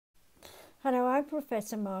Hello, I'm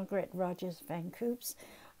Professor Margaret Rogers Van Coops.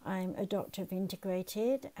 I'm a doctor of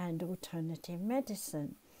integrated and alternative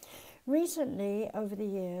medicine. Recently, over the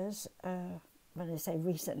years, when I say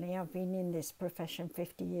recently, I've been in this profession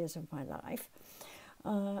 50 years of my life.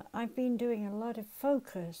 I've been doing a lot of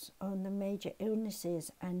focus on the major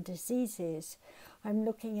illnesses and diseases. I'm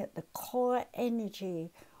looking at the core energy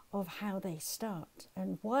of how they start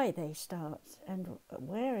and why they start and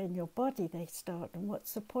where in your body they start and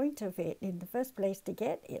what's the point of it in the first place to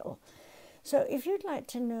get ill. So if you'd like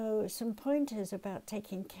to know some pointers about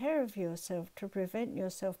taking care of yourself to prevent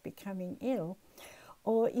yourself becoming ill,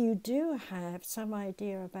 or you do have some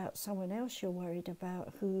idea about someone else you're worried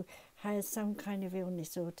about who has some kind of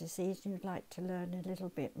illness or disease and you'd like to learn a little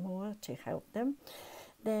bit more to help them,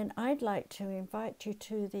 then I'd like to invite you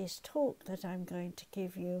to this talk that I'm going to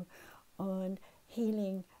give you on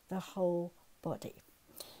healing the whole body.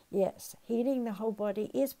 Yes, healing the whole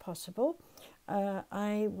body is possible.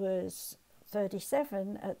 I was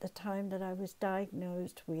 37 at the time that I was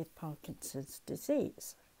diagnosed with Parkinson's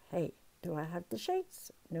disease. Hey, do I have the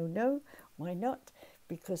shakes? No. Why not?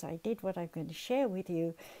 Because I did what I'm going to share with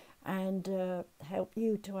you and help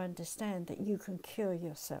you to understand that you can cure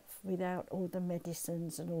yourself without all the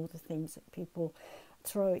medicines and all the things that people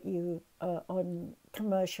throw at you on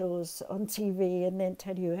commercials on TV and then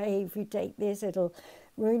tell you, hey, if you take this, it'll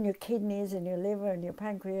ruin your kidneys and your liver and your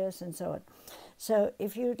pancreas and so on. So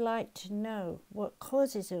if you'd like to know what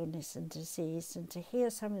causes illness and disease and to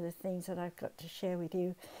hear some of the things that I've got to share with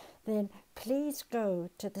you, then please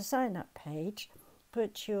go to the sign-up page,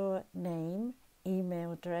 put your name,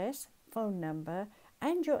 email address, phone number,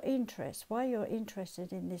 and your interest, why you're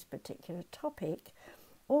interested in this particular topic,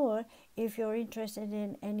 or if you're interested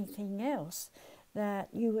in anything else that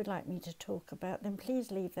you would like me to talk about, then please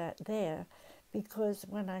leave that there, because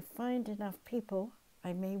when I find enough people,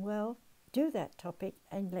 I may well do that topic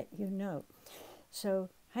and let you know. So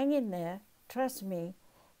hang in there, trust me,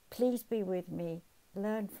 please be with me,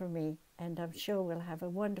 learn from me, and I'm sure we'll have a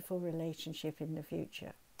wonderful relationship in the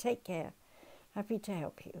future. Take care. Happy to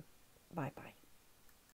help you. Bye-bye.